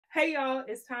Hey y'all,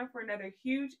 it's time for another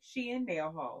huge Shein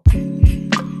nail haul.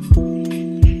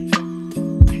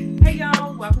 Hey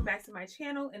y'all, welcome back to my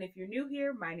channel. And if you're new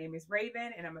here, my name is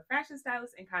Raven and I'm a fashion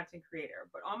stylist and content creator.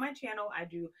 But on my channel, I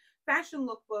do fashion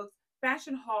lookbooks,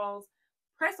 fashion hauls,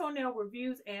 press on nail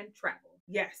reviews, and travel.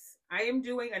 Yes, I am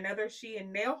doing another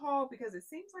Shein nail haul because it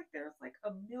seems like there's like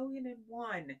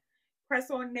 1,000,001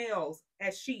 press on nails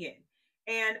at Shein.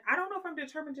 And I don't know if I'm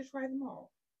determined to try them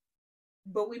all,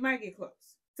 but we might get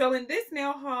close. So in this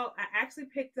nail haul, I actually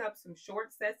picked up some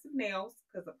short sets of nails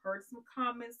because I've heard some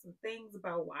comments, some things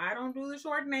about why I don't do the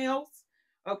short nails.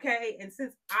 Okay, and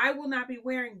since I will not be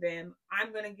wearing them,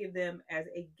 I'm going to give them as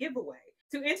a giveaway.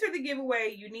 To enter the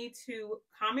giveaway, you need to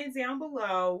comment down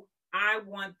below, I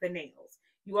want the nails.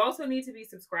 You also need to be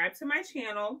subscribed to my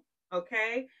channel,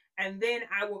 okay? And then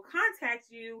I will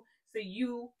contact you so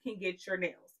you can get your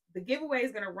nails. The giveaway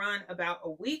is going to run about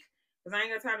a week, because I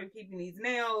ain't got time to keeping these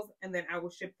nails, and then I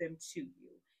will ship them to you.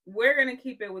 We're going to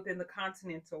keep it within the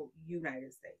continental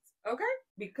United States, okay?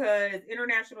 Because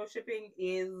international shipping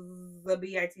is the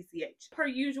BITCH. Per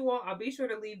usual, I'll be sure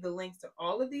to leave the links to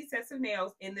all of these sets of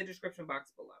nails in the description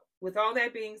box below. With all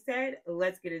that being said,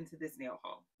 let's get into this nail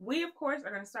haul. We, of course, are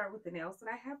going to start with the nails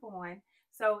that I have on.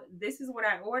 So this is what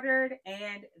I ordered,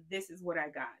 and this is what I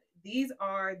got. These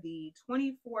are the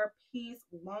 24-piece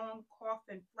long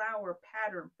coffin flower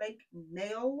pattern fake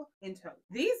nail in tow.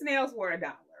 These nails were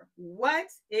 $1. What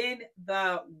in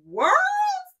the world?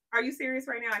 Are you serious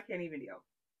right now? I can't even deal.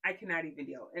 I cannot even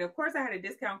deal. And of course I had a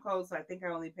discount code, so I think I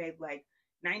only paid like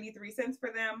 93 cents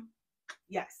for them.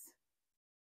 Yes.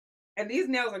 And these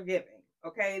nails are giving.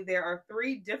 Okay, there are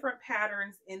 3 different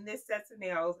patterns in this set of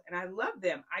nails, and I love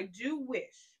them. I do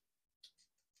wish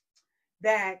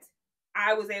that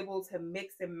I was able to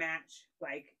mix and match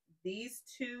like these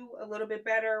two a little bit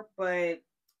better, but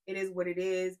it is what it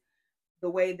is. The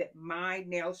way that my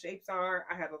nail shapes are,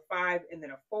 I have a 5 and then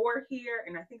a 4 here,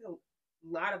 and I think a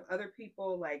lot of other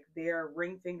people, like, their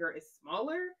ring finger is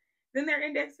smaller than their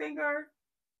index finger.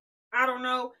 I don't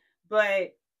know,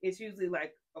 but it's usually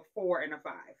like a 4 and a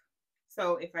 5.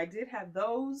 So if I did have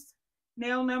those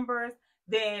nail numbers,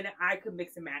 then I could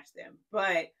mix and match them.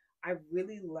 But I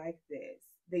really like this.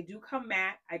 They do come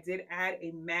matte. I did add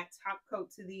a matte top coat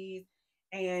to these,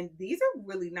 and these are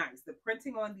really nice. The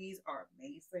printing on these are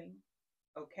amazing.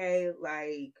 Okay,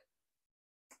 like,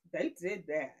 they did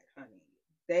that, honey.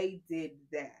 They did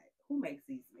that. Who makes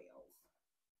these nails?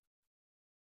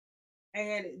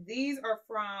 And these are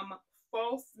from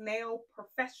False Nail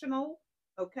Professional.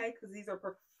 Okay, because these are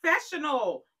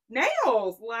professional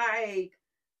nails. Like,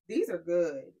 these are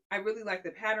good. I really like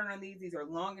the pattern on these. These are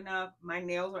long enough. My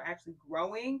nails are actually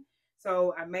growing,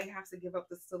 so I may have to give up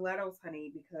the stilettos,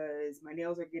 honey, because my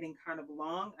nails are getting kind of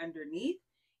long underneath.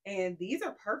 And these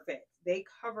are perfect. They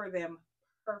cover them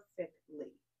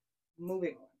perfectly.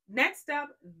 Moving on. Next up,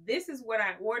 this is what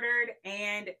I ordered,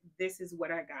 and this is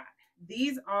what I got.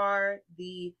 These are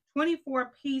the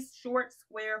 24-piece short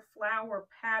square flower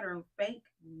pattern fake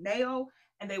nail,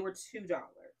 and they were $2.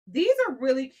 These are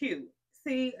really cute.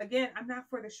 See, again, I'm not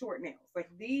for the short nails. Like,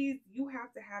 these, you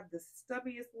have to have the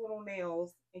stubbiest little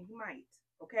nails, and you might,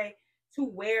 okay, to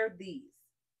wear these.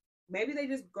 Maybe they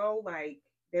just go like,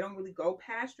 they don't really go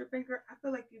past your finger. I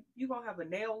feel like if you're going to have a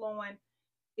nail on,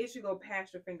 it should go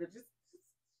past your finger just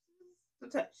a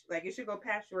touch. Like, it should go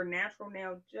past your natural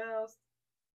nail just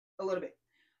a little bit.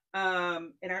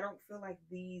 And I don't feel like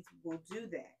these will do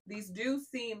that. These do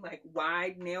seem like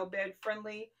wide nail bed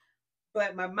friendly,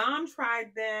 but my mom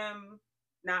tried them,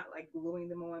 not like gluing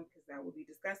them on because that would be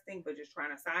disgusting, but just trying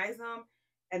to size them,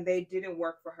 and they didn't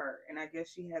work for her. And I guess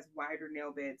she has wider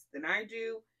nail beds than I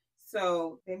do,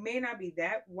 so they may not be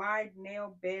that wide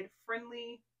nail bed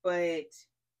friendly, but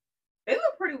they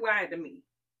look pretty wide to me.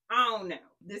 I don't know.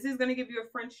 This is going to give you a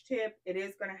French tip. It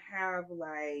is going to have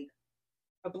like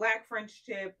a black French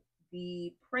tip.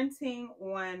 The printing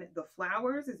on the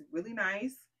flowers is really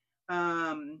nice.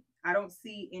 I don't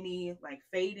see any like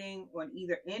fading on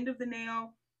either end of the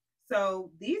nail.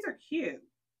 So these are cute.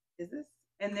 Is this?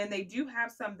 And then they do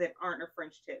have some that aren't a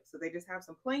French tip. So they just have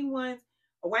some plain ones,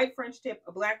 a white French tip,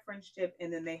 a black French tip,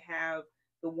 and then they have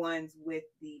the ones with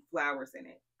the flowers in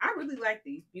it. I really like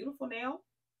these. Beautiful nail.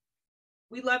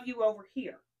 We love you over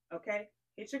here. Okay?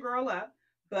 Hit your girl up.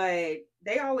 But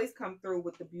they always come through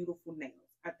with the beautiful nails.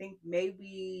 I think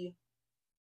maybe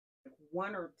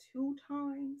 1 or 2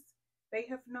 times they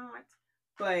have not,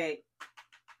 but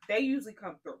they usually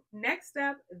come through. Next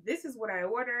up, this is what I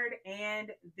ordered,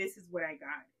 and this is what I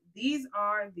got. These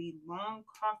are the long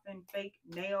coffin fake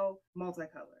nail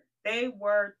multicolor. They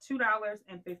were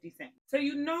 $2.50. So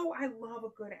you know I love a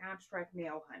good abstract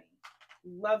nail, honey.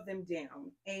 love them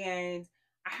down. And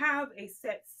I have a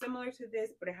set similar to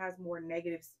this, but it has more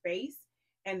negative space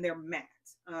and they're matte.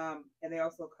 And they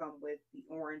also come with the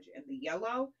orange and the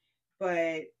yellow, but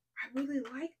I really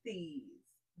like these.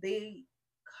 The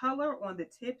color on the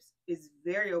tips is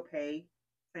very opaque,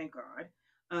 thank God.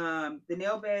 The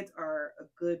nail beds are a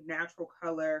good natural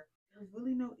color. There's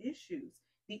really no issues.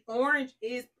 The orange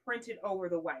is printed over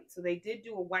the white. So they did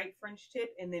do a white French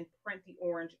tip and then print the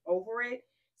orange over it.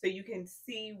 So you can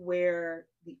see where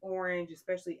the orange,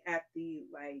 especially at the,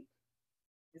 like,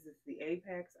 is this the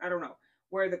apex? I don't know.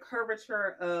 Where the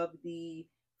curvature of the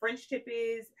French tip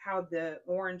is, how the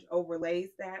orange overlays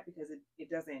that, because it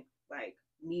doesn't like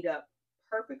meet up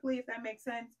perfectly, if that makes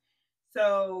sense.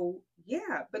 So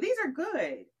yeah, but these are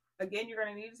good. Again, you're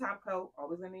gonna need a top coat.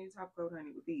 Always gonna need a top coat,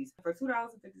 honey, with these. For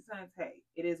 $2.50, hey,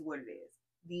 it is what it is.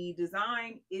 The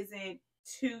design isn't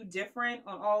too different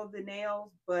on all of the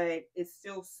nails, but it's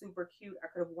still super cute. I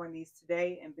could have worn these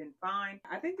today and been fine.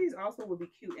 I think these also would be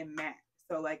cute in matte.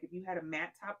 So like if you had a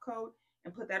matte top coat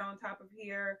and put that on top of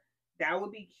here, that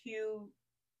would be cute.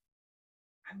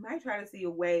 I might try to see a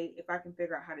way if I can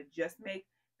figure out how to just make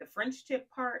the French tip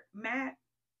part matte.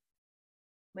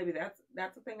 Maybe that's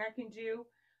a thing I can do.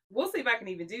 We'll see if I can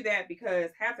even do that, because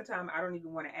half the time I don't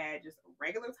even want to add just a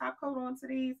regular top coat onto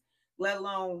these, let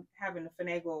alone having to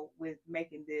finagle with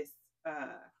making this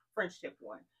French tip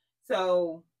one.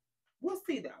 So we'll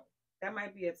see though. That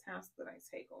might be a task that I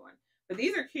take on. But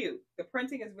these are cute. The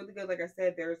printing is really good. Like I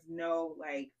said, there's no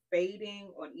like fading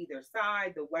on either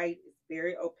side. The white is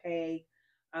very opaque.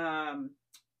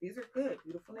 These are good.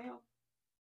 Beautiful nail.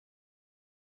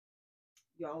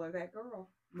 Y'all are that girl.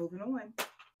 Moving on.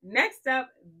 Next up,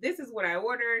 this is what I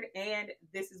ordered and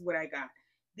this is what I got.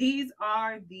 These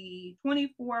are the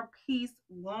 24-piece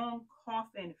long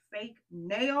coffin fake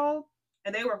nail,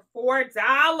 and they were $4.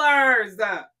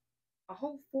 A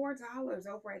whole $4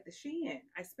 over at the Shein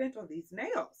I spent on these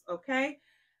nails, okay?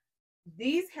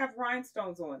 These have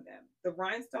rhinestones on them. The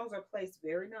rhinestones are placed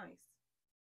very nice,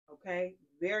 okay?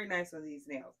 Very nice on these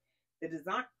nails. The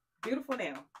design, beautiful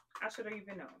nail. I should have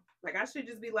even known. Like, I should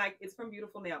just be like, it's from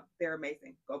Beautiful Nail. They're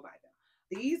amazing. Go buy them.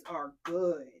 These are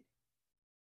good.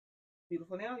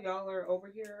 Beautiful Nail, y'all are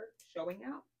over here showing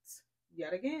out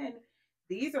yet again.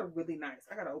 These are really nice.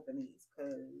 I gotta open these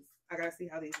because I gotta see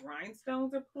how these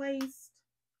rhinestones are placed.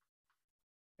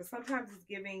 Because sometimes it's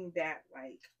giving that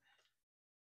like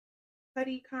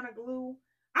putty kind of glue.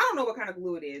 I don't know what kind of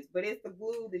glue it is, but it's the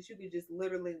glue that you could just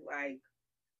literally like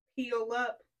peel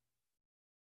up.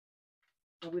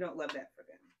 And we don't love that for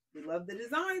them. We love the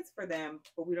designs for them,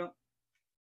 but we don't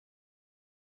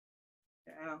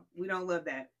love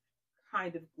that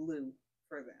kind of glue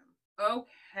for them.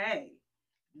 Okay.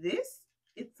 This,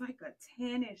 it's like a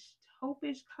tannish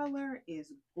taupish color,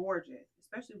 is gorgeous,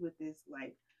 especially with this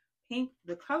like pink.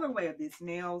 The colorway of these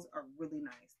nails are really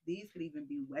nice. These could even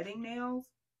be wedding nails.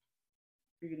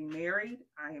 If you're getting married,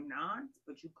 I am not,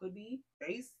 but you could be.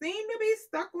 They seem to be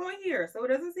stuck on here, so it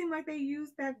doesn't seem like they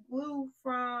used that glue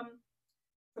from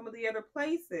some of the other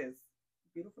places.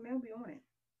 Beautiful Nail be on it.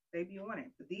 They be on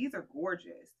it. But these are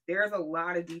gorgeous. There's a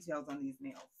lot of details on these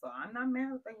nails, so I'm not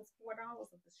mad if they was $4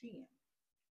 at the Shein.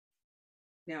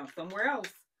 Now, somewhere else,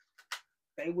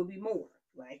 they would be more.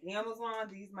 Like Amazon,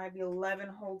 these might be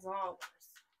 $11 whole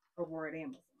over at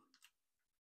Amazon.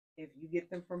 If you get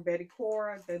them from Betty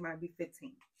Cora, they might be $15. I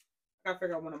gotta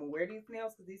figure out when I'm gonna wear these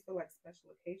nails, because these feel like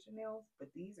special occasion nails, but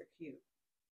these are cute.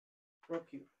 Real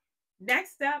cute.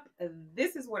 Next up,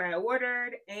 this is what I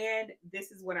ordered and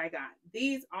this is what I got.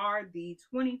 These are the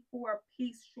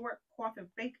 24-piece short coffin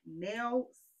fake nail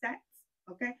sets,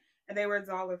 okay? And they were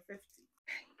 $1.50.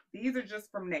 These are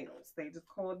just from Nails. They just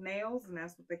called Nails, and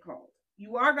that's what they called.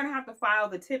 You are going to have to file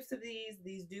the tips of these.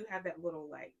 These do have that little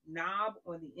like knob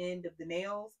on the end of the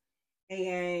nails,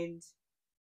 and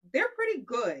they're pretty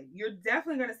good. You're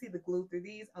definitely going to see the glue through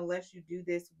these unless you do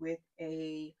this with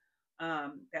a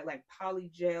that like poly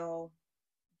gel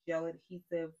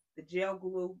adhesive, the gel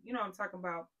glue. You know what I'm talking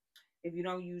about. If you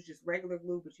don't use just regular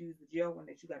glue, but you use the gel one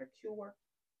that you got to cure,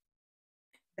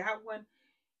 that one,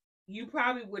 you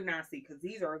probably would not see, because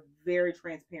these are very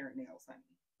transparent nails, honey.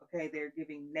 Okay, they're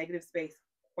giving negative space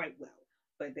quite well,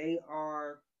 but they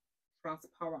are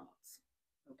transparent.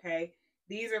 Okay,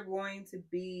 these are going to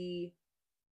be,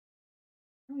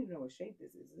 I don't even know what shape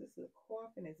this is. Is this a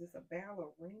coffin? Is this a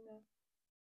ballerina?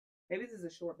 Maybe this is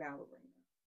a short ballerina,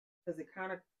 because it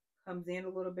kind of comes in a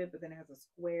little bit, but then it has a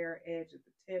square edge at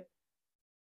the tip.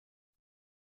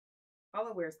 All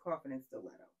I wear is coffin and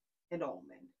stiletto and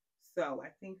almond. So I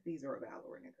think these are a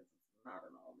ballerina because it's not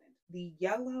an almond. The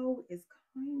yellow is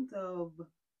kind of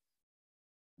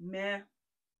meh.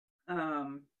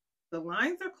 The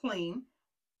lines are clean.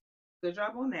 Good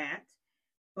job on that.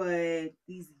 But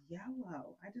these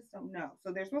yellow, I just don't know.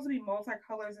 So there's supposed to be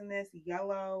multicolors in this: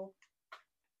 yellow,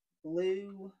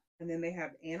 blue, and then they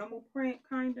have animal print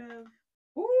kind of.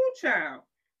 Ooh, child.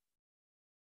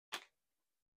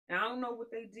 Now, I don't know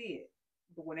what they did,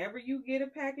 but whenever you get a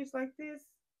package like this,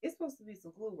 it's supposed to be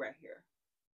some glue right here.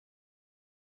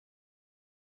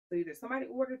 So either somebody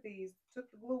ordered these,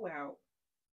 took the glue out,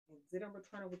 and didn't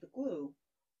return it with the glue,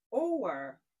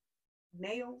 or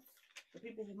nails, the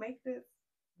people who make this,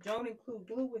 don't include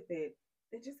glue with it,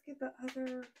 then just get the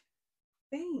other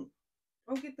thing.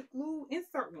 Don't get the glue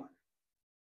insert one.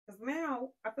 Because now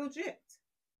I feel gypped.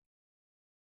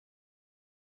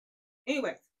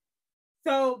 Anyways,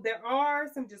 so there are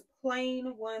some just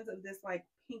plain ones of this like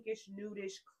pinkish,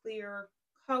 nudish, clear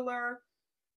color.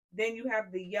 Then you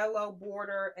have the yellow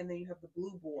border, and then you have the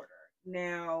blue border.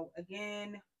 Now,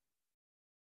 again,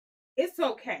 it's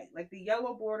okay. Like the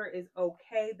yellow border is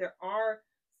okay. There are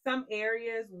some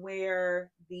areas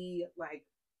where the like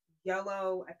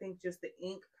yellow, I think just the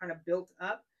ink kind of built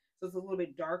up. So it's a little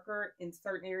bit darker in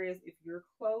certain areas. If you're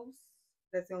close,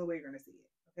 that's the only way you're going to see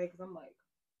it. Okay. Cause I'm like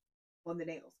on the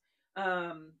nails.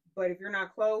 But if you're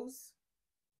not close,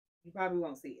 you probably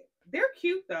won't see it. They're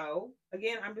cute though.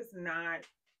 Again, I'm just not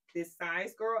this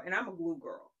size girl, and I'm a glue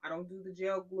girl. I don't do the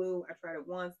gel glue. I tried it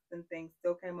once and things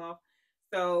still came off.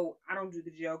 So I don't do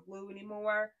the gel glue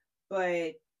anymore.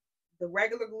 But the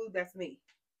regular glue, that's me.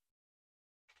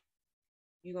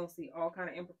 You're going to see all kind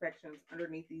of imperfections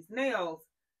underneath these nails.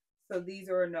 So these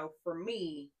are a no for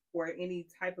me, or any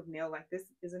type of nail like this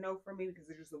is a no for me because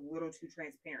they're just a little too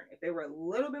transparent. If they were a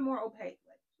little bit more opaque,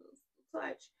 like just a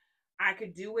touch, I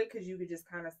could do it because you could just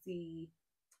kind of see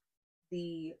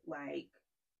the like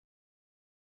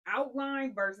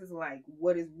outline versus like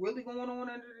what is really going on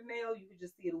under the nail. You could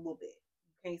just see it a little bit.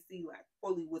 You can't see like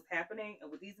fully what's happening.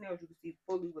 And with these nails, you can see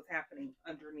fully what's happening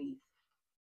underneath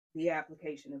the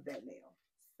application of that nail.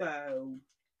 So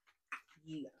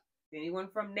yeah, if anyone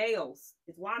from Nails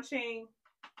is watching,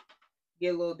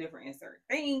 get a little different insert.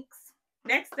 Thanks.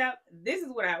 Next up, this is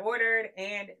what I ordered,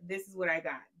 and this is what I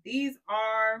got. These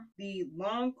are the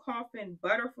Long Coffin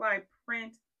Butterfly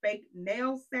Print Fake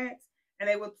Nail Sets, and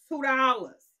they were $2.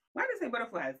 Why did I say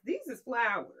butterflies? These is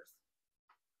flowers.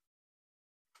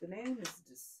 The name is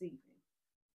deceiving.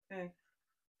 Okay.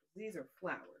 These are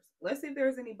flowers. Let's see if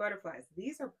there's any butterflies.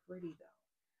 These are pretty though.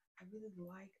 I really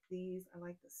like these. I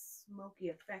like the smoky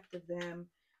effect of them.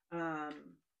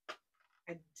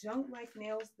 I don't like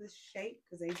nails this shape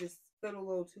because they just feel a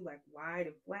little too like wide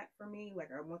and flat for me. Like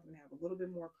I want them to have a little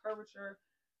bit more curvature.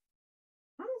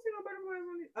 I don't see no butterflies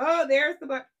on these. Oh, there's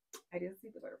the I didn't see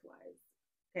the butterflies.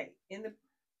 Okay, in the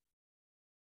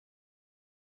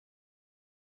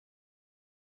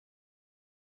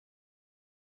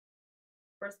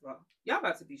first of all, y'all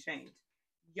about to be shamed.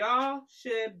 Y'all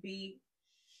should be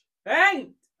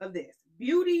ashamed of this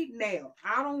beauty nail.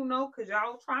 I don't know because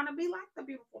y'all trying to be like the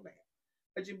beautiful nail,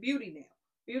 but your beauty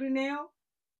nail,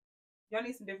 y'all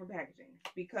need some different packaging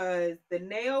because the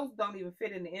nails don't even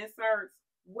fit in the inserts.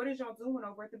 What is y'all doing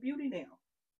over at the beauty nail?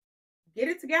 Get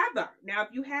it together. Now, if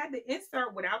you had the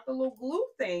insert without the little glue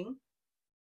thing,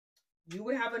 you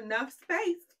would have enough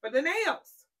space for the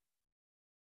nails.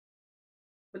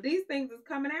 But these things is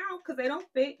coming out because they don't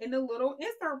fit in the little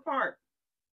insert part.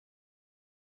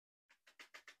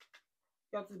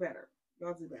 Y'all do better.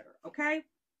 Y'all do better. Okay?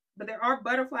 But there are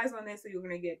butterflies on this, so you're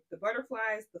going to get the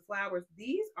butterflies, the flowers.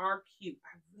 These are cute.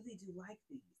 I really do like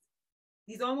these.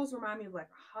 These almost remind me of like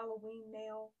a Halloween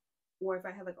nail. Or if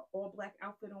I had like an all black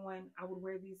outfit on, I would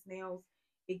wear these nails.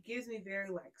 It gives me very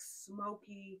like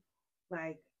smoky,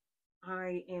 like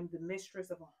I am the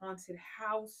mistress of a haunted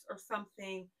house or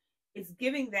something. It's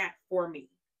giving that for me.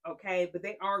 Okay. But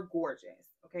they are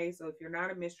gorgeous. Okay. So if you're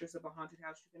not a mistress of a haunted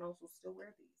house, you can also still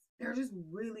wear these. They're just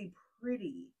really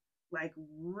pretty. Like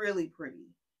really pretty.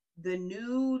 The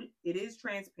nude, it is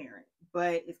transparent,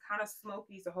 but it's kind of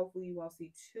smoky. So hopefully you won't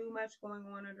see too much going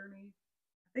on underneath.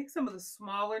 I think some of the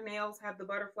smaller nails have the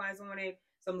butterflies on it.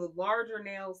 Some of the larger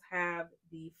nails have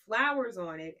the flowers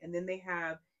on it. And then they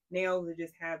have nails that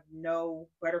just have no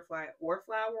butterfly or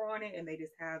flower on it. And they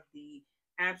just have the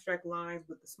abstract lines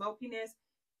with the smokiness.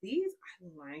 These, I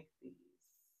like these.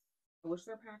 I wish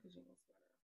their packaging was better.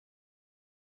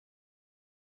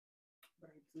 But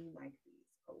I do like these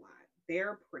a lot.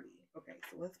 They're pretty. Okay,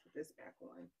 so let's put this back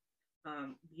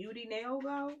on. Beauty nail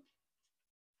though.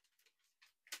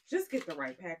 Just get the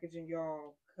right packaging,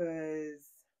 y'all, because,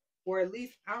 or at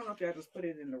least, I don't know if y'all just put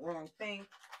it in the wrong thing,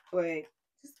 but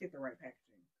just get the right packaging.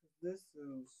 This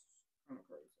is kind of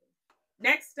crazy.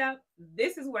 Next up,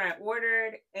 this is what I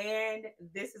ordered and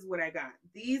this is what I got.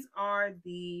 These are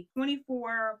the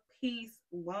 24-piece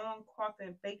long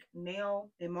coffin fake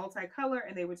nail in multicolor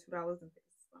and they were $2.50.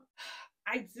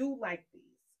 I do like these.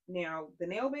 Now, the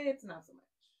nail beds, not so much.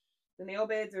 The nail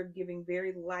beds are giving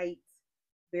very light,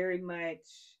 very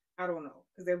much, I don't know,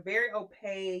 because they're very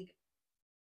opaque.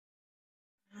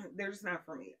 They're just not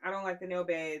for me. I don't like the nail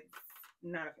beds.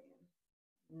 Not a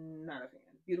fan. Not a fan.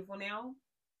 Beautiful nail.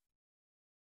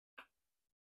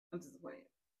 I'm disappointed.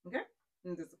 Okay?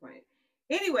 I'm disappointed.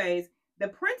 Anyways, the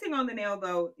printing on the nail,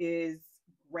 though, is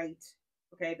great.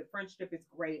 Okay? The French tip is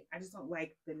great. I just don't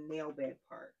like the nail bed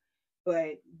part.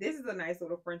 But this is a nice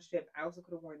little French tip. I also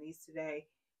could have worn these today.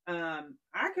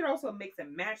 I could also mix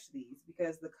and match these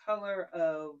because the color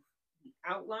of the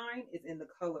outline is in the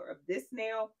color of this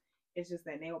nail. It's just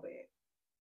that nail bed.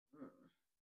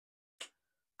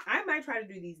 I might try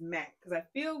to do these matte because I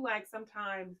feel like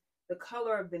sometimes the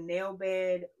color of the nail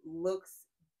bed looks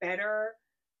better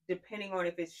depending on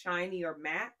if it's shiny or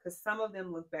matte, because some of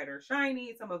them look better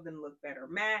shiny, some of them look better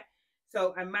matte.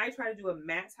 So I might try to do a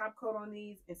matte top coat on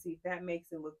these and see if that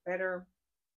makes it look better.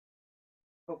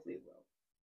 Hopefully it will.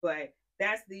 But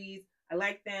that's these. I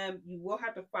like them. You will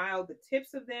have to file the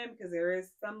tips of them because there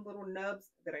is some little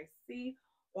nubs that I see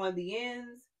on the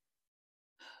ends.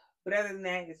 But other than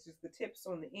that, it's just the tips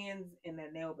on the ends and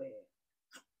that nail bed.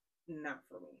 Not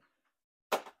for me.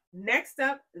 Next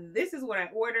up, this is what I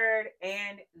ordered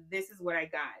and this is what I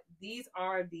got. These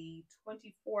are the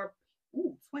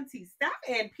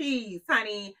 27-piece,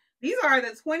 honey. These are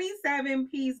the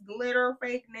 27-piece glitter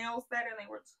fake nail set and they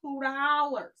were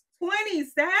 $2.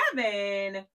 27.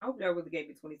 I hope y'all really gave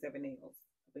me 27 nails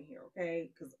up in here, okay?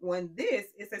 Because on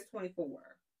this, it says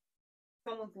 24.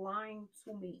 Someone's lying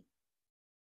to me.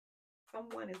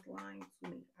 Someone is lying to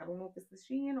me. I don't know if it's the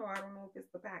Shein or I don't know if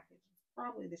it's the package. It's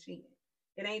probably the Shein.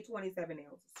 It ain't 27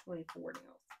 nails. It's 24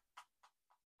 nails.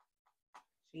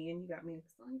 Shein, you got me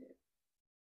excited.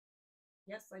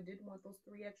 Yes, I did want those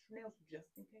 3 extra nails just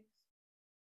in case.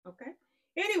 Okay.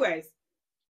 Anyways,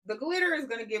 the glitter is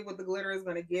going to give what the glitter is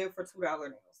going to give for $2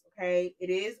 nails. Okay. It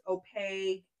is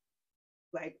opaque.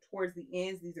 Like towards the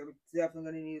ends, these are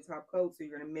definitely going to need a top coat. So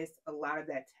you're going to miss a lot of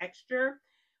that texture.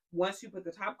 Once you put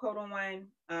the top coat on,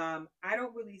 I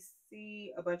don't really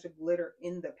see a bunch of glitter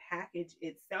in the package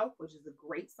itself, which is a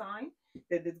great sign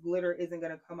that this glitter isn't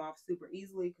going to come off super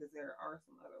easily because there are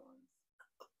some other ones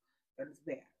that is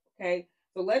bad. Okay,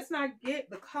 so let's not get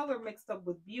the color mixed up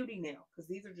with beauty nail because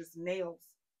these are just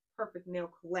nails, perfect nail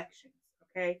collections.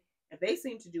 Okay, and they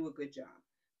seem to do a good job.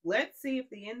 Let's see if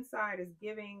the inside is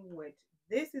giving what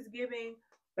this is giving,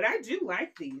 but I do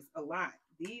like these a lot.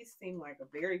 These seem like a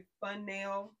very fun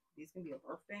nail. These can be a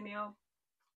birthday nail.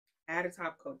 Add a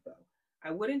top coat though.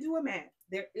 I wouldn't do a matte.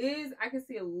 There is, I can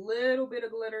see a little bit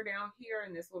of glitter down here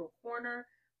in this little corner,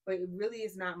 but it really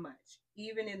is not much.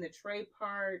 Even in the tray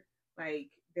part, like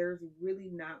there's really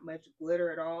not much glitter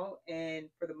at all. And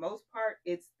for the most part,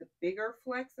 it's the bigger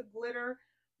flecks of glitter,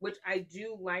 which I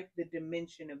do like the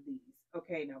dimension of these.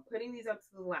 Okay, now putting these up to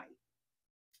the light.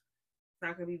 It's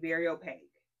not going to be very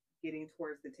opaque getting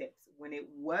towards the tips. When it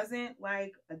wasn't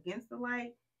like against the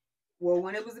light, well,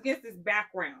 when it was against this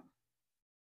background,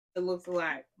 it looks a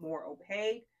lot more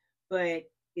opaque, but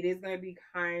it is going to be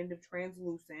kind of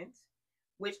translucent,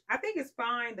 which I think is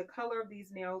fine. The color of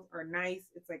these nails are nice.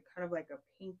 It's like kind of like a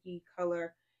pinky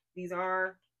color. These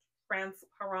are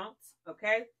transparent,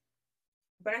 okay?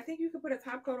 But I think you could put a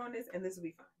top coat on this and this will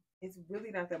be fine. It's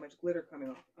really not that much glitter coming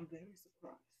off. I'm very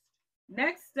surprised.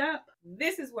 Next up,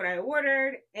 this is what I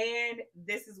ordered and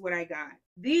this is what I got.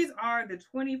 These are the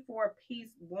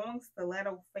 24-piece long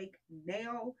stiletto fake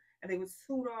nail and they was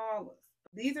 $2.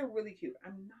 These are really cute.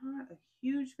 I'm not a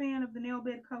huge fan of the nail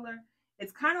bed color.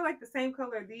 It's kind of like the same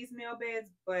color of these nail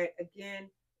beds, but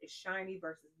again, it's shiny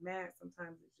versus matte.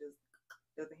 Sometimes it just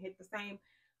doesn't hit the same.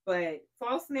 But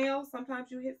false nails,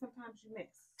 sometimes you hit, sometimes you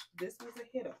miss. This was a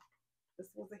hitter.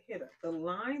 This was a hitter. The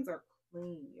lines are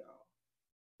clean, y'all.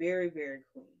 Very, very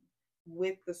clean.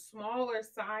 With the smaller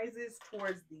sizes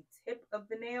towards the tip of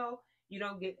the nail, you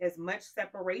don't get as much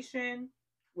separation,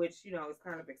 which, you know, is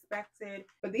kind of expected.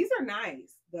 But these are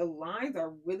nice. The lines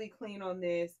are really clean on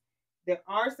this. There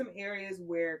are some areas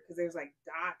where, because there's like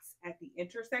dots at the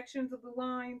intersections of the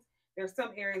lines, there's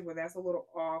some areas where that's a little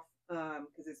off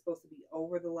because it's supposed to be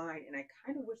over the line. And I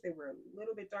kind of wish they were a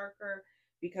little bit darker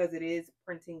because it is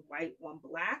printing white on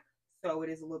black. So it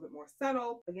is a little bit more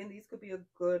subtle. Again, these could be a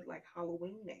good like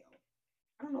Halloween nail.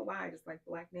 I don't know why I just like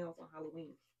black nails on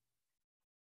Halloween.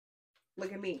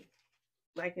 Look at me,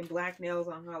 liking black nails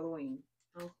on Halloween.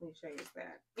 How cliche is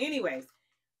that? Anyways,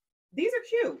 These are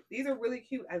cute. These are really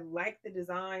cute. I like the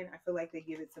design. I feel like they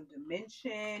give it some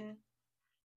dimension.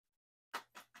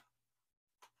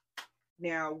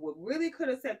 Now, what really could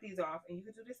have set these off, and you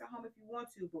can do this at home if you want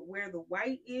to, but where the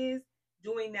white is,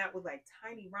 doing that with like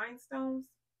tiny rhinestones.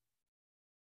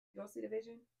 You all see the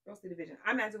vision? You all see the vision?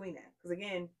 I'm not doing that because,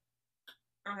 again,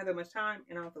 I don't have that much time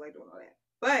and I don't feel like doing all that.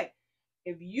 But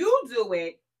if you do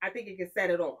it, I think it can set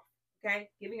it off. Okay?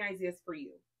 Giving ideas for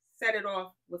you. Set it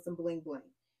off with some bling bling.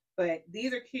 But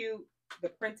these are cute. The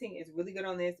printing is really good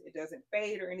on this. It doesn't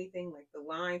fade or anything, like the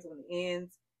lines on the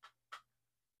ends.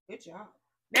 Good job.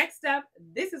 Next up,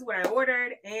 this is what I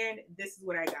ordered and this is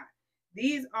what I got.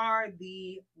 These are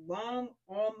the long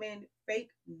almond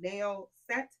fake nail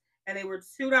set and they were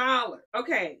 $2.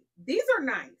 Okay, these are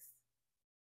nice.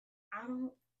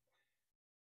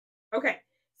 Okay,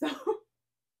 so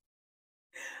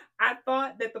I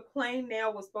thought that the plain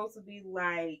nail was supposed to be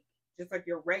like just like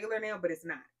your regular nail, but it's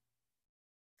not.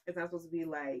 It's not supposed to be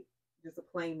like just a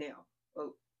plain nail.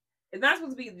 Well, it's not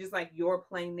supposed to be just like your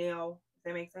plain nail.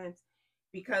 Does that make sense?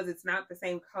 Because it's not the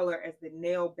same color as the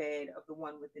nail bed of the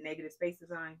one with the negative space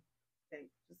design. Okay,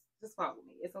 just follow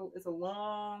me. It's a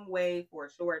long way for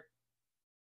a short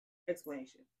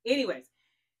explanation. Anyways,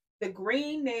 the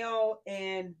green nail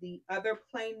and the other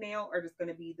plain nail are just going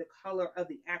to be the color of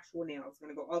the actual nail. It's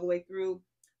going to go all the way through.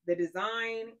 The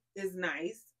design is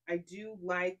nice. I do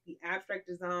like the abstract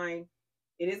design.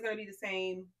 It is going to be the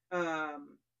same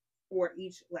for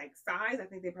each like size. I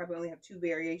think they probably only have 2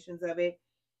 variations of it.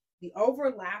 The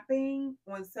overlapping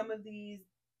on some of these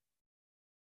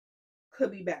could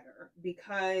be better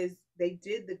because they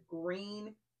did the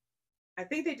green. I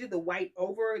think they did the white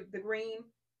over the green.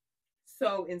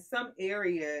 So in some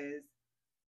areas,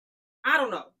 I don't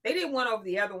know. They did one over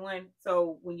the other one.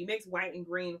 So when you mix white and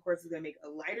green, of course, it's going to make a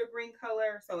lighter green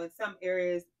color. So in some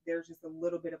areas, there's just a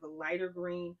little bit of a lighter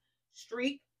green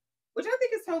streak, which I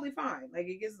think is totally fine. Like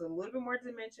it gives a little bit more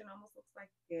dimension. Almost looks like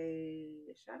a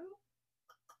shadow.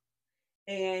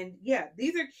 And yeah,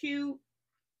 these are cute.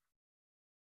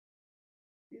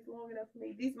 These are long enough for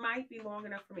me. These might be long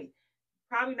enough for me.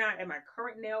 Probably not at my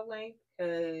current nail length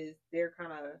because they're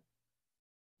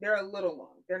a little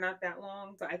long. They're not that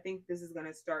long. So I think this is going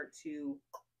to start to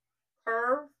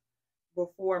curve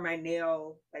before my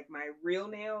nail, like my real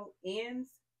nail ends.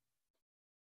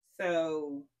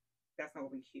 So that's not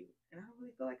going to be cute. And I don't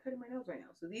really feel like cutting my nails right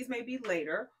now. So these may be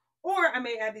later, or I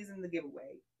may add these in the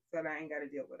giveaway so that I ain't got to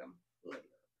deal with them later.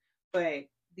 But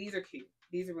these are cute.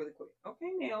 These are really cool.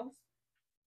 Okay, nails.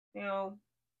 Now,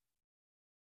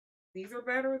 these are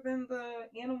better than the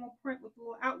animal print with the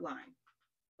little outline.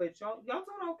 But y'all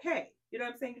doing okay. You know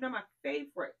what I'm saying? You're not my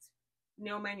favorite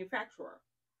nail manufacturer.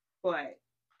 But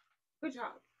good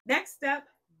job. Next up,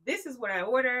 this is what I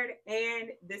ordered and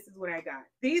this is what I got.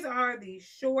 These are the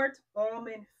short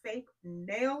almond fake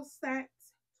nail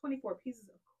sets. 24 pieces,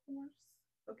 of course.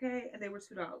 Okay, and they were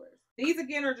 $2. These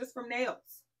again are just from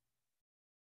nails.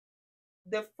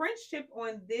 The French tip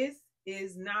on this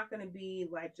is not going to be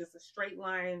like just a straight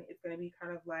line. It's going to be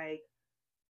kind of like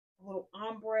a little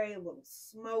ombre, a little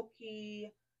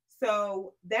smoky.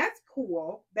 So that's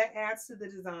cool. That adds to the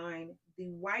design. The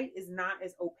white is not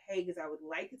as opaque as I would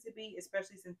like it to be,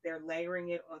 especially since they're layering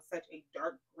it on such a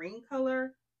dark green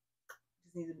color.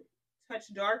 Just needs a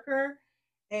touch darker.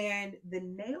 And the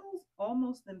nails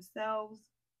almost themselves,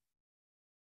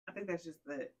 I think that's just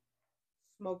the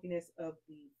smokiness of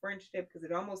the French tip because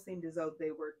it almost seemed as though they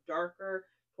were darker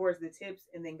towards the tips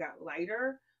and then got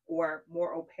lighter, or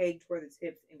more opaque toward the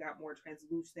tips and got more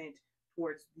translucent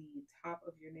towards the top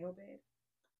of your nail bed,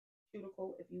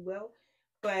 cuticle, if you will.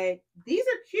 But these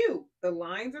are cute. The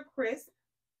lines are crisp.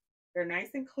 They're nice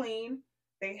and clean.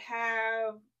 They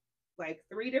have like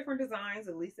 3 different designs,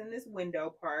 at least in this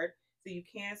window part, so you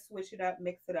can switch it up,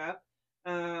 mix it up.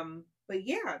 But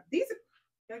yeah, these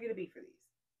are, y'all get a beat for these.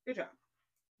 Good job.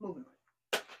 Moving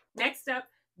on. Next up,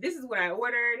 this is what I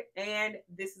ordered and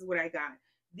this is what I got.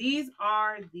 These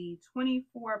are the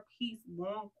 24-piece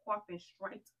long coffin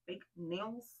striped fake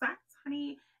nail sets,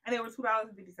 honey, and they were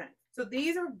 $2.50. So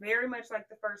these are very much like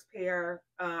the first pair,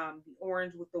 the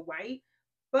orange with the white,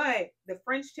 but the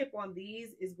French tip on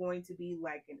these is going to be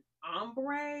like an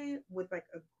ombre with like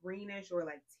a greenish or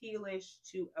like tealish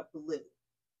to a blue.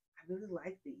 I really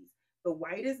like these. The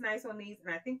white is nice on these,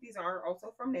 and I think these are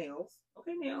also from nails.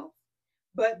 Okay, nails.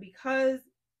 But because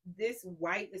this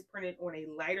white is printed on a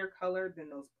lighter color than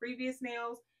those previous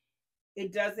nails,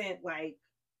 it doesn't like,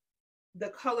 the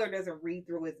color doesn't read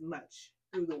through as much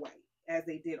through the white as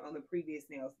they did on the previous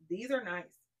nails. These are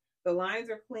nice. The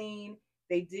lines are clean.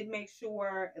 They did make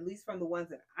sure, at least from the ones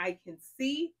that I can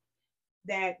see,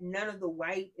 that none of the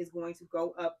white is going to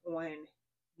go up on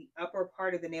the upper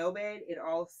part of the nail bed. It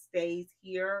all stays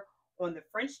here on the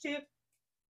French tip.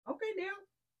 Okay,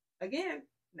 now, again,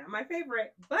 not my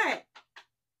favorite, but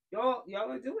y'all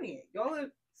are doing it. Y'all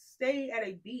are stay at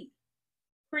a B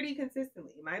pretty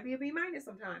consistently. It might be a B minus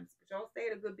sometimes, but y'all stay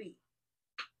at a good B.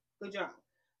 Good job.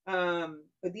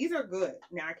 But these are good.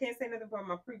 Now, I can't say nothing from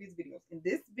my previous videos. In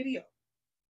this video,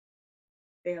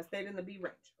 they have stayed in the B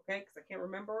range, okay? Because I can't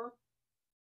remember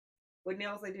what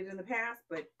nails I did in the past,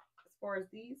 but as far as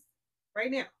these, right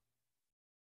now,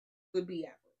 good B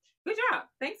average. Good job.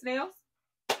 Thanks, nails.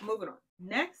 Moving on.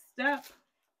 Next up,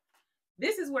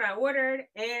 this is what I ordered,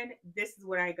 and this is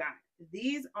what I got.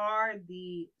 These are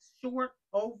the short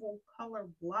oval color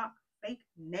block fake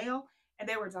nail, and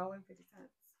they were $1.50.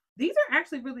 These are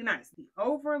actually really nice. The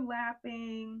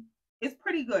overlapping is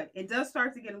pretty good. It does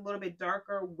start to get a little bit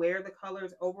darker where the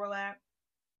colors overlap.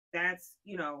 That's,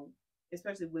 you know,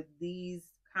 especially with these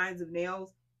kinds of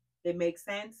nails, it makes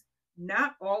sense.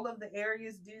 Not all of the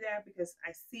areas do that, because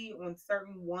I see on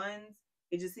certain ones,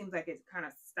 it just seems like it kind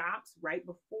of stops right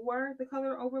before the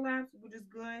color overlaps, which is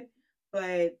good.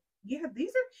 But yeah, these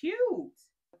are cute.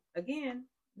 Again,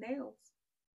 nails.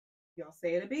 Y'all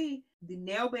say it'll be. The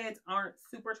nail beds aren't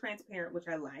super transparent, which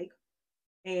I like.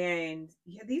 And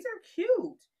yeah, these are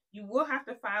cute. You will have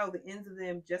to file the ends of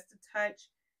them just to touch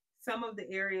some of the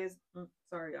areas.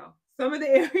 Sorry, y'all. Some of the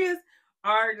areas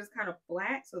are just kind of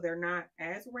flat, so they're not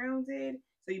as rounded.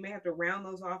 So you may have to round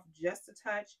those off just to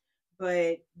touch.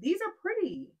 But these are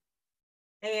pretty.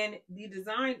 And the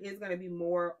design is going to be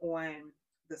more on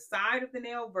the side of the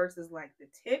nail versus like the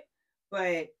tip.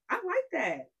 But I like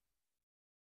that.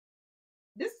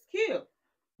 This is cute.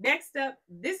 Next up,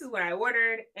 this is what I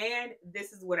ordered, and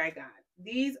this is what I got.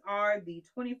 These are the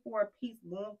 24-piece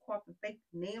long coffin fake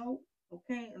nail,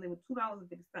 okay? And they were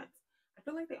 $2.50. I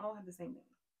feel like they all have the same name.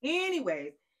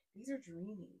 Anyways, these are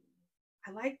dreamy.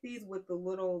 I like these with the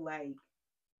little, like,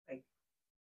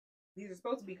 these are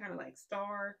supposed to be kind of like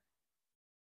star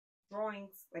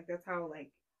drawings. Like, that's how,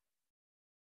 like,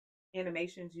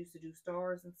 animations used to do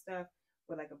stars and stuff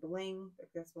with, like, a bling. Like,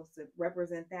 they're supposed to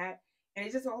represent that. And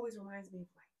it just always reminds me of,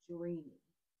 like, dreamy.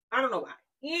 I don't know why.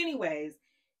 Anyways,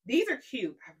 these are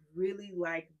cute. I really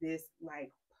like this,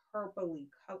 like, purpley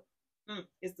color.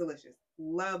 It's delicious.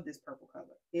 Love this purple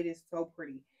color. It is so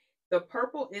pretty. The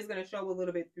purple is going to show a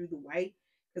little bit through the white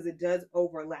because it does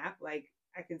overlap. Like,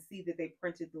 I can see that they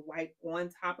printed the white on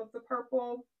top of the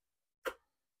purple.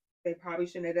 They probably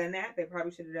shouldn't have done that. They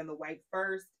probably should have done the white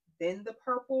first, then the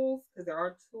purples, because there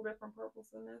are 2 different purples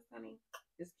in this, honey.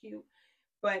 It's cute.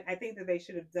 But I think that they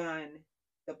should have done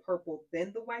the purple,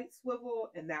 then the white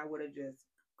swivel, and that would have just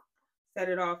set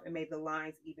it off and made the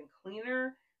lines even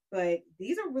cleaner. But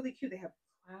these are really cute. They have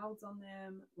clouds on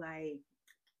them. Like,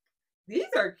 these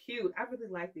are cute. I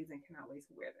really like these and cannot wait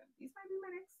to wear them. These might be my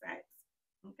next sets.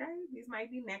 Okay, these might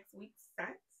be next week's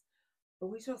sets, but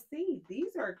we shall see.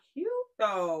 These are cute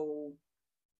though.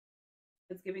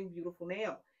 It's giving beautiful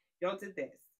nail. Y'all did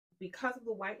this. Because of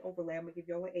the white overlay, I'm gonna give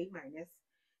y'all an A minus.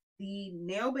 The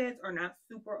nail beds are not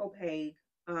super opaque.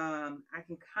 I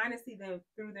can kind of see them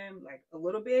through them like a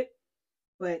little bit,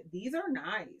 but these are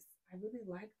nice. I really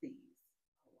like these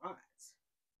a lot.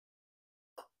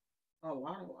 A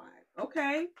lot.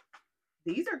 Okay.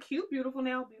 These are cute. Beautiful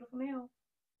nail. Beautiful nail.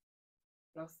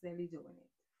 Y'all steady doing it.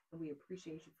 And we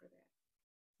appreciate you for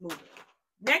that. Moving.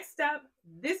 Next up,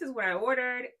 this is what I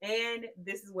ordered, and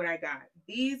this is what I got.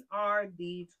 These are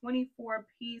the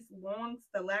 24-piece long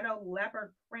stiletto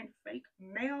leopard print fake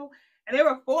nail, and they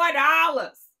were $4.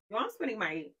 Yo, I'm spending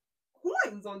my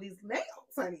coins on these nails,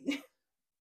 honey.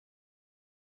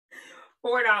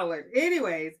 $4.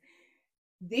 Anyways,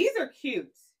 these are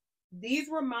cute. These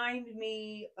remind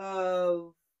me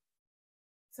of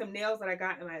some nails that I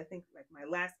got in my, I think, like my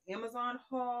last Amazon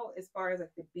haul, as far as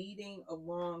like the beading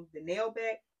along the nail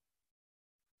bed.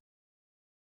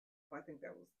 I think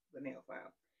that was the nail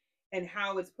file. And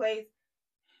how it's placed.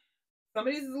 Some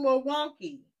of these is a little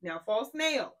wonky. Now, false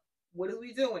nail. What are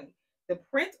we doing? The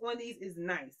print on these is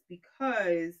nice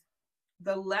because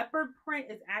the leopard print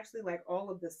is actually like all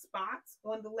of the spots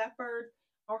on the leopard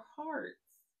are hearts.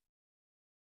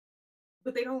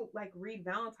 But they don't like read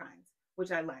Valentine's,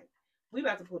 which I like. We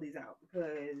about to pull these out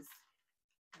because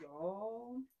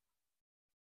y'all,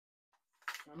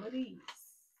 some of these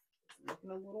is looking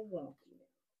a little wonky now.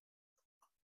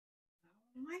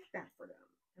 I don't like that for them.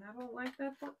 And I don't like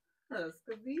that for us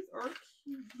because these are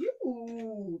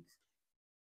cute.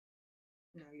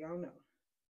 Now y'all know.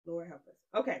 Lord help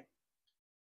us. Okay.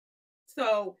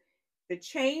 So the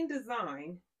chain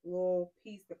design, little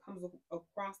piece that comes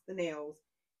across the nails,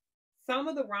 Some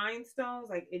of the rhinestones,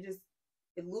 like it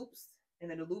loops and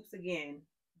then it loops again.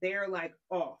 They're like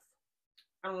off.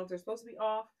 I don't know if they're supposed to be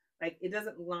off. Like it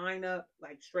doesn't line up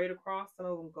like straight across. Some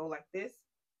of them go like this.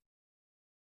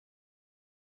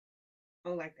 I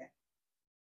don't like that.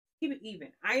 Keep it even.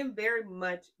 I am very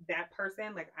much that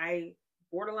person. Like I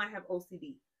borderline have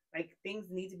OCD. Like things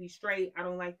need to be straight. I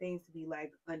don't like things to be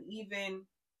like uneven.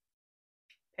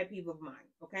 Pet peeve of mine.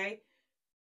 Okay.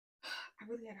 I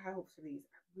really had high hopes for these.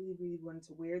 I really, really wanted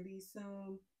to wear these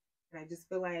soon. And I just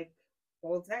feel like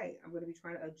all day I'm going to be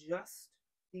trying to adjust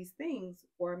these things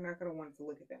or I'm not going to want to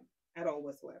look at them at all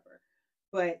whatsoever.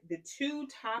 But the two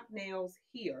top nails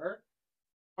here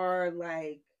are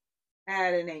like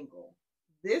at an angle.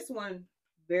 This one,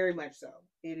 very much so.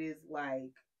 It is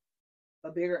like a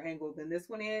bigger angle than this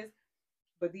one is.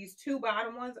 But these two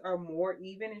bottom ones are more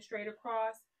even and straight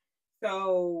across.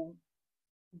 So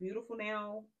beautiful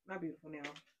nail, not beautiful nail,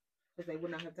 because they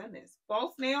would not have done this.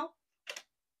 False nail,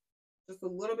 just a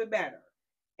little bit better.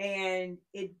 And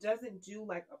it doesn't do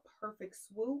like a perfect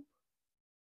swoop.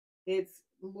 It's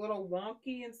a little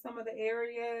wonky in some of the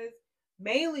areas.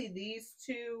 Mainly these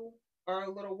two are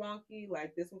a little wonky.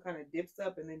 Like this one kind of dips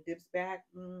up and then dips back.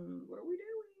 What are we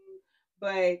doing?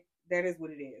 But that is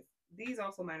what it is. These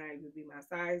also might not even be my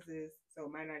sizes, so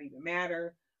it might not even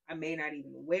matter. I may not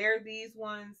even wear these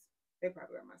ones. They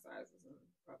probably are my sizes and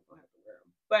probably gonna have to wear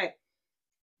them. But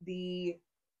the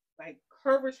like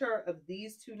curvature of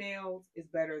these two nails is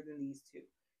better than these two.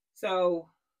 So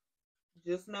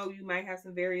just know you might have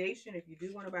some variation if you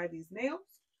do want to buy these nails.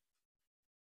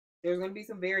 There's going to be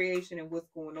some variation in what's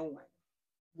going on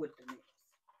with the nails.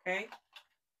 Okay?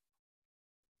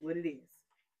 What it is.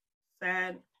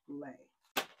 Sad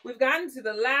lay. We've gotten to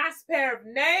the last pair of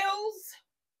nails.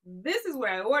 This is what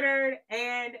I ordered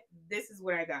and this is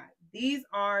what I got. These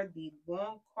are the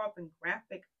long coffin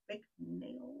graphic fake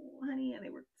nail, honey, and they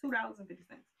were $2.50.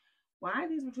 Why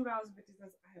these were $2.50?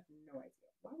 I have no idea.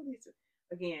 Why were these?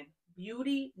 Again,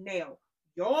 beauty nail.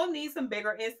 Y'all need some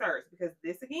bigger inserts because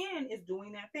this again is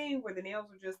doing that thing where the nails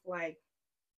are just like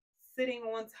sitting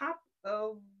on top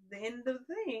of the end of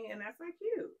the thing, and that's not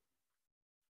cute.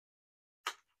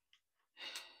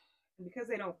 And because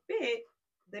they don't fit,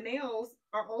 the nails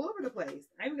are all over the place.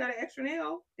 I even got an extra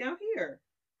nail down here.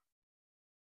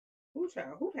 Ooh,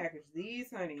 child, who packaged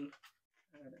these, honey?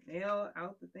 I got a nail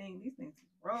out the thing. These things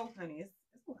broke, honey.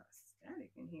 It's a lot of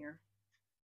static in here.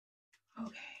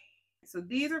 Okay. So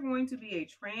these are going to be a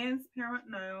transparent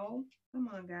nail. Come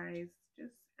on, guys.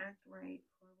 Just act right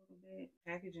for a little bit.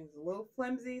 Packaging is a little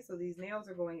flimsy, so these nails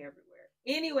are going everywhere.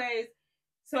 Anyways,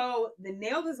 so the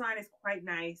nail design is quite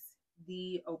nice.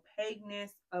 The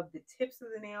opaqueness of the tips of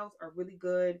the nails are really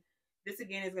good. This,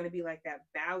 again, is going to be like that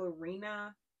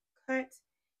ballerina cut.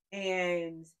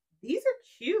 And these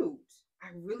are cute. I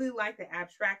really like the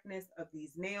abstractness of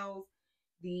these nails.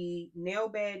 The nail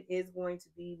bed is going to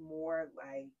be more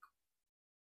like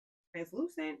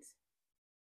translucent.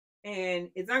 And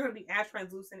it's not going to be as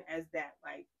translucent as that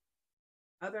like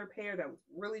other pair that was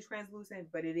really translucent,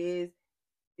 but it's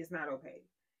not opaque.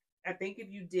 I think if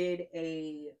you did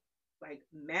a like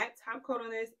matte top coat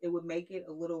on this, it would make it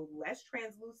a little less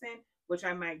translucent, which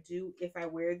I might do if I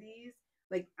wear these.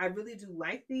 Like, I really do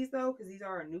like these though, because these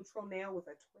are a neutral nail with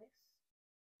a twist.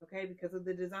 Okay, because of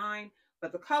the design.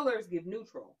 But the colors give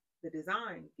neutral. The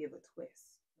design give a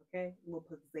twist. Okay, a little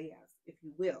pizzazz, if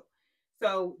you will.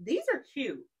 So these are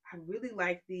cute. I really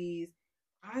like these.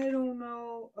 I don't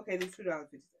know. Okay, these $2.50.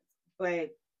 But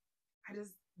I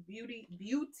just beauty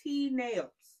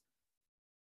nails.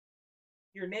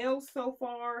 Your nails so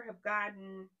far have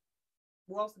gotten,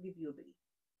 we'll also give you a B.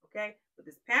 Okay, but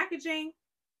this packaging,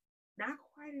 not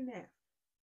quite an F.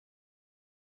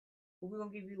 But we're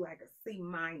gonna give you like a C-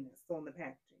 on the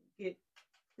packaging.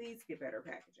 Please get better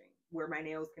packaging where my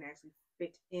nails can actually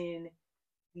fit in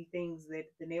the things that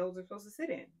the nails are supposed to sit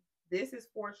in. This is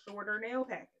for shorter nail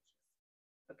packages.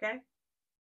 Okay?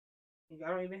 And y'all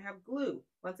don't even have glue.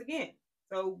 Once again.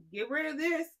 So get rid of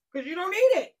this because you don't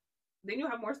need it. Then you'll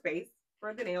have more space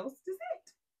for the nails to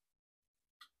sit.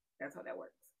 That's how that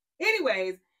works.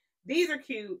 Anyways, these are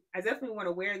cute. I definitely want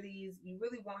to wear these. You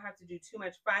really won't have to do too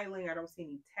much filing. I don't see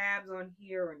any tabs on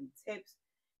here or any tips.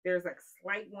 There's like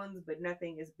slight ones, but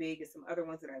nothing as big as some other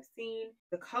ones that I've seen.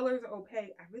 The colors are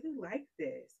opaque. I really like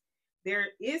this. There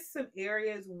is some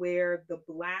areas where the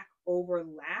black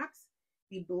overlaps.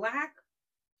 The black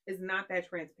is not that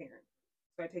transparent.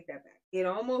 So I take that back. It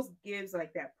almost gives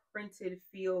like that printed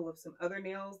feel of some other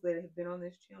nails that have been on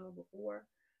this channel before,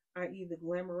 i.e. the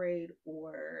Glamourade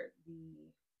or the,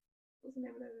 what's the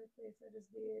name of that other place I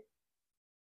just did?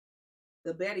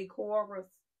 The Betty Coras.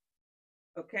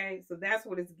 Okay, so that's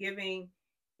what it's giving.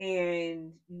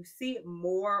 And you see it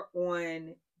more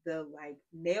on the like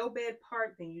nail bed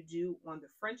part than you do on the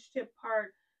French tip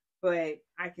part, but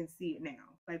I can see it now.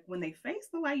 Like when they face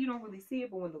the light, you don't really see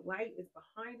it, but when the light is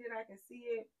behind it, I can see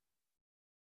it.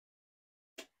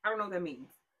 I don't know what that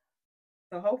means.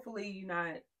 So hopefully you're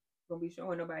not gonna be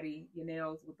showing nobody your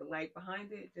nails with the light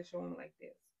behind it. Just show them like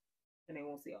this, and they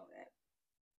won't see all that,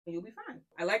 and you'll be fine.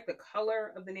 I like the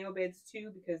color of the nail beds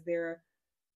too because they're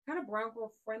kind of brown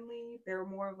girl friendly. They're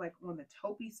more of like on the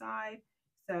taupey side.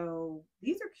 So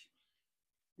these are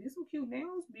cute. These are cute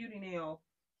nails, beauty nail.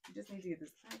 You just need to get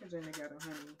this packaging together,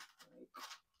 honey.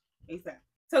 Like, ASAP.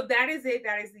 So that is it.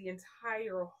 That is the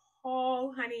entire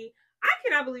haul, honey. I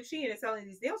cannot believe Shein is selling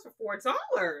these nails for $4.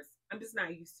 I'm just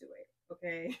not used to it.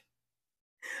 Okay.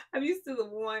 I'm used to the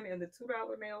 $1 and the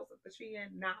 $2 nails at the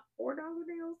Shein, not $4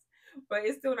 nails, but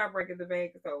it's still not breaking the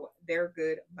bank, so they're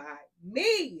good by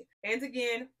me. And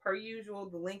again, per usual,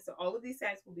 the links to all of these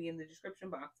sites will be in the description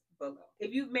box below.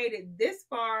 If you've made it this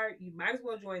far, you might as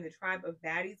well join the tribe of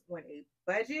baddies on a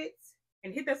budget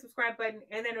and hit that subscribe button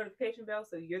and that notification bell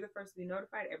so you're the first to be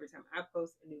notified every time I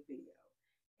post a new video.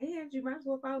 And you might as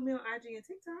well follow me on IG and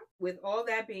TikTok. With all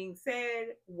that being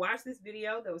said, watch this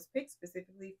video that was picked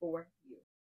specifically for you.